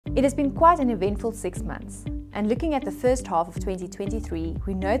It has been quite an eventful 6 months, and looking at the first half of 2023,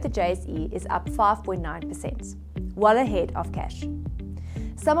 we note the JSE is up 5.9%, well ahead of cash.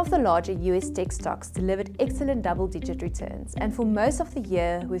 Some of the larger US tech stocks delivered excellent double-digit returns, and for most of the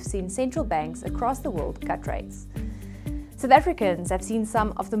year, we've seen central banks across the world cut rates. South Africans have seen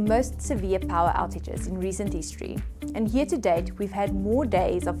some of the most severe power outages in recent history, and year to date, we've had more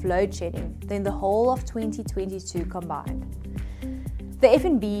days of load shedding than the whole of 2022 combined. The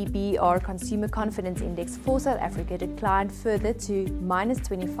FNB BER Consumer Confidence Index for South Africa declined further to minus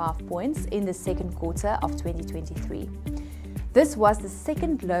 25 points in the second quarter of 2023. This was the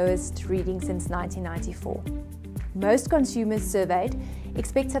second lowest reading since 1994. Most consumers surveyed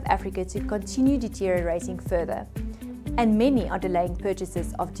expect South Africa to continue deteriorating further, and many are delaying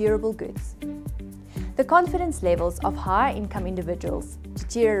purchases of durable goods. The confidence levels of higher income individuals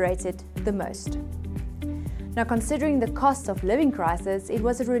deteriorated the most. Now, considering the cost of living crisis, it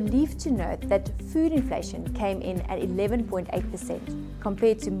was a relief to note that food inflation came in at 11.8%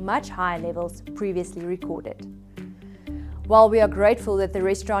 compared to much higher levels previously recorded. While we are grateful that the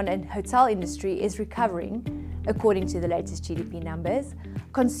restaurant and hotel industry is recovering, according to the latest GDP numbers,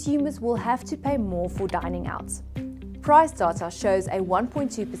 consumers will have to pay more for dining out. Price data shows a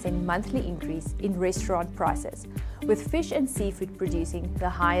 1.2% monthly increase in restaurant prices, with fish and seafood producing the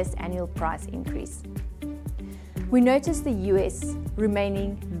highest annual price increase. We noticed the US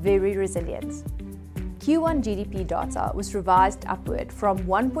remaining very resilient. Q1 GDP data was revised upward from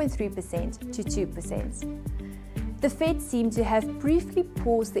 1.3% to 2%. The Fed seemed to have briefly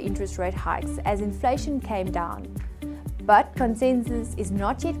paused the interest rate hikes as inflation came down, but consensus is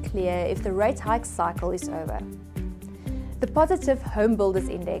not yet clear if the rate hike cycle is over. The positive Home Builders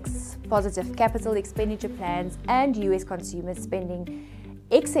Index, positive capital expenditure plans, and US consumer spending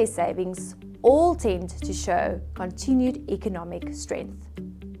excess savings all tend to show continued economic strength,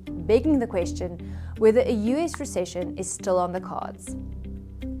 begging the question whether a US recession is still on the cards.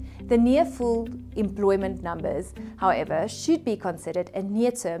 The near full employment numbers, however, should be considered a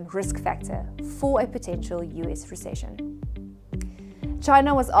near-term risk factor for a potential US recession.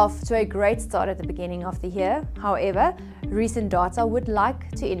 China was off to a great start at the beginning of the year. However, recent data would like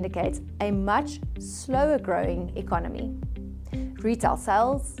to indicate a much slower growing economy. Retail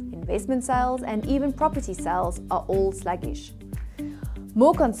sales, investment sales, and even property sales are all sluggish.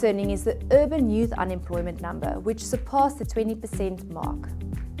 More concerning is the urban youth unemployment number, which surpassed the 20% mark,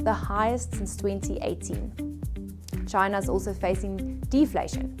 the highest since 2018. China is also facing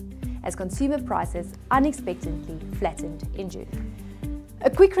deflation as consumer prices unexpectedly flattened in June. A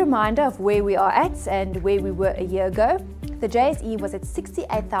quick reminder of where we are at and where we were a year ago. The JSE was at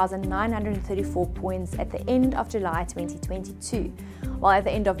 68,934 points at the end of July 2022, while at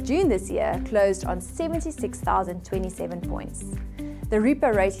the end of June this year closed on 76,027 points. The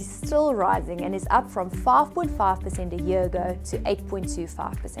repo rate is still rising and is up from 5.5% a year ago to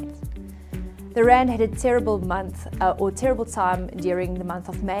 8.25%. The rand had a terrible time during the month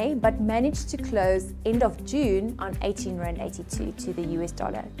of May, but managed to close end of June on 18.82 rand to the US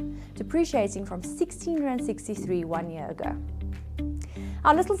dollar, depreciating from 16.63 rand 1 year ago.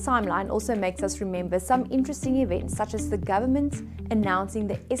 Our little timeline also makes us remember some interesting events, such as the government announcing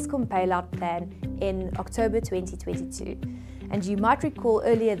the Eskom bailout plan in October 2022. And you might recall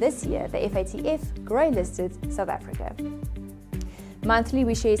earlier this year, the FATF grey-listed South Africa. Monthly,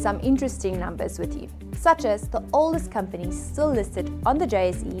 we share some interesting numbers with you, such as the oldest company still listed on the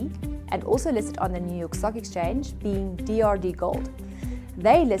JSE and also listed on the New York Stock Exchange being DRD Gold.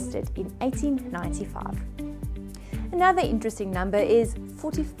 They listed in 1895. Another interesting number is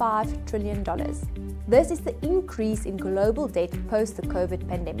 $45 trillion. This is the increase in global debt post the COVID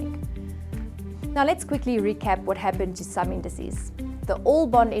pandemic. Now let's quickly recap what happened to some indices. The All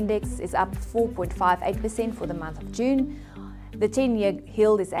Bond Index is up 4.58% for the month of June. The 10-year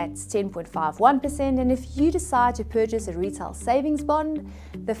yield is at 10.51%, and if you decide to purchase a retail savings bond,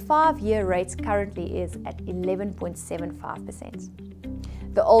 the 5-year rate currently is at 11.75%.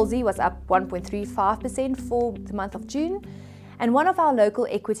 The Aussie was up 1.35% for the month of June, and one of our local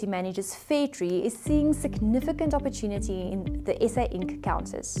equity managers, Fairtree, is seeing significant opportunity in the SA Inc.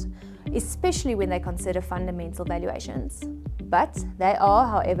 counters, especially when they consider fundamental valuations. But they are,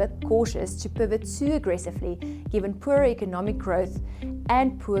 however, cautious to pivot too aggressively given poor economic growth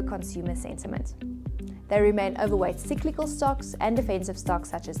and poor consumer sentiment. They remain overweight cyclical stocks and defensive stocks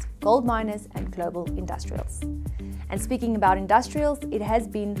such as gold miners and global industrials. And speaking about industrials, it has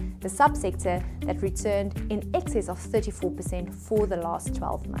been the subsector that returned in excess of 34% for the last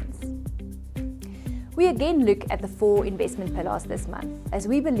 12 months. We again look at the 4 investment pillars this month, as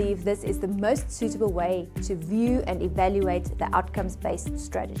we believe this is the most suitable way to view and evaluate the outcomes-based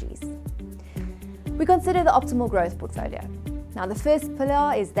strategies. We consider the optimal growth portfolio. Now, the first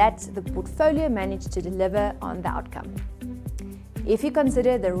pillar is that the portfolio managed to deliver on the outcome. If you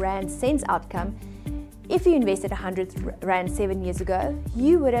consider the Rand cents outcome, if you invested 100 Rand 7 years ago,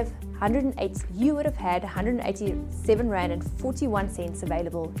 you would have had 187 Rand and 41 cents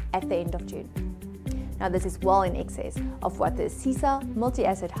available at the end of June. Now, this is well in excess of what the CISA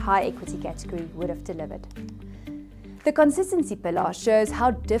multi-asset high equity category would have delivered. The consistency pillar shows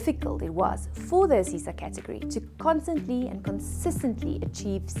how difficult it was for the CISA category to constantly and consistently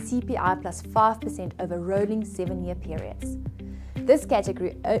achieve CPI plus 5% over rolling 7-year periods. This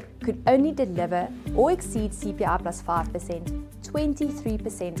category could only deliver or exceed CPI plus 5%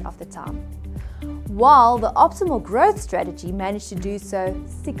 23% of the time, while the optimal growth strategy managed to do so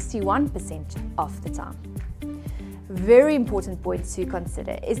 61% of the time. Very important point to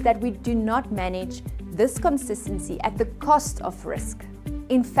consider is that we do not manage this consistency at the cost of risk.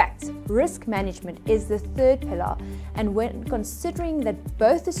 In fact, risk management is the third pillar, and when considering that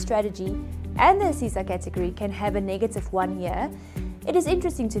both the strategy and the CISA category can have a negative 1 year, it is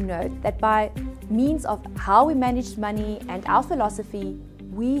interesting to note that by means of how we manage money and our philosophy,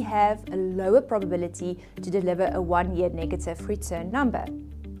 we have a lower probability to deliver a 1-year negative return number.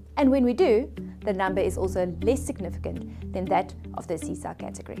 And when we do, the number is also less significant than that of the CISA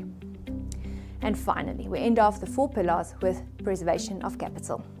category. And finally, we end off the 4 pillars with preservation of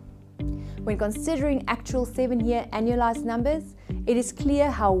capital. When considering actual 7-year annualized numbers, it is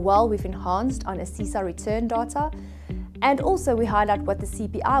clear how well we've enhanced on a CISA return data, and also we highlight what the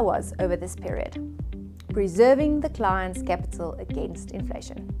CPI was over this period, preserving the client's capital against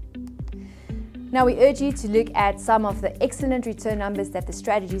inflation. Now, we urge you to look at some of the excellent return numbers that the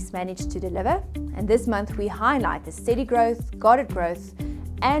strategies managed to deliver, and this month we highlight the steady growth, guarded growth,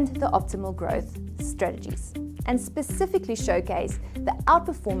 and the optimal growth strategies, and specifically showcase the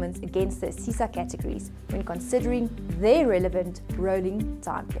outperformance against the CISA categories when considering their relevant rolling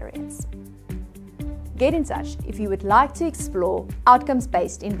time periods. Get in touch if you would like to explore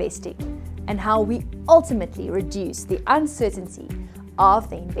outcomes-based investing and how we ultimately reduce the uncertainty of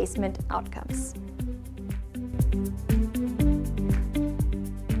the investment outcomes.